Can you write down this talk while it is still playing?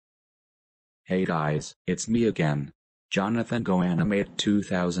Hey guys, it's me again, Jonathan GoAnimate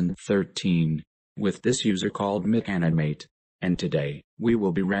 2013, with this user called McAnimate, and today, we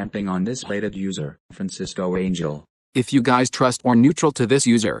will be ranting on this hated user, Francisco Angel. If you guys trust or neutral to this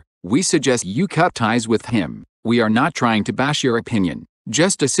user, we suggest you cut ties with him. We are not trying to bash your opinion,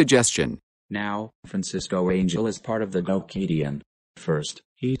 just a suggestion. Now, Francisco Angel is part of the gokidian. First,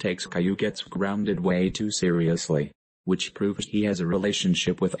 he takes Caillou Gets Grounded way too seriously, which proves he has a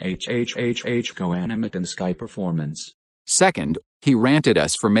relationship with GoAnimate and Sky Performance. Second, he ranted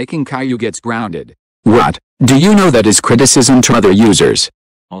us for making Caillou Gets Grounded. What? Do you know that is criticism to other users?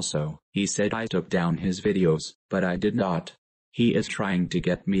 Also, he said I took down his videos, but I did not. He is trying to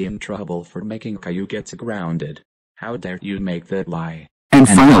get me in trouble for making Caillou Gets Grounded. How dare you make that lie? And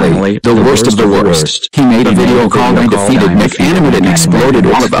finally, the worst of the worst. He made a video called I Defeated McAnimate and exploded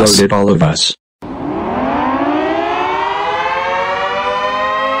all of us.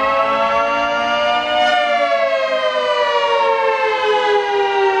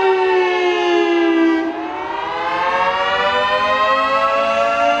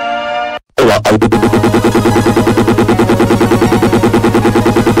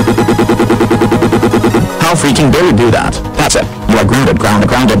 How freaking dare you do that? That's it. You are grounded for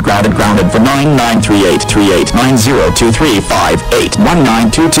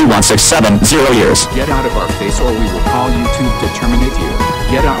 99383890235819221670 years. Get out of our face or we will call YouTube to terminate you.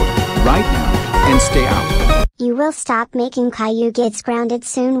 Get out, right now, and stay out. You will stop making Caillou Gets Grounded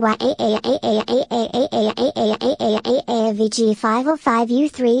soon.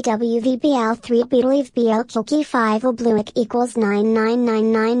 VG505U3WVBL3 Believe BL Kilky 5 Obluic equals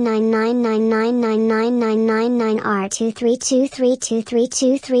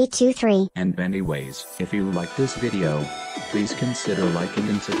 999999999R23232323223. And anyways, if you like this video, please consider liking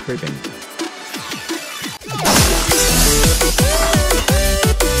and subscribing.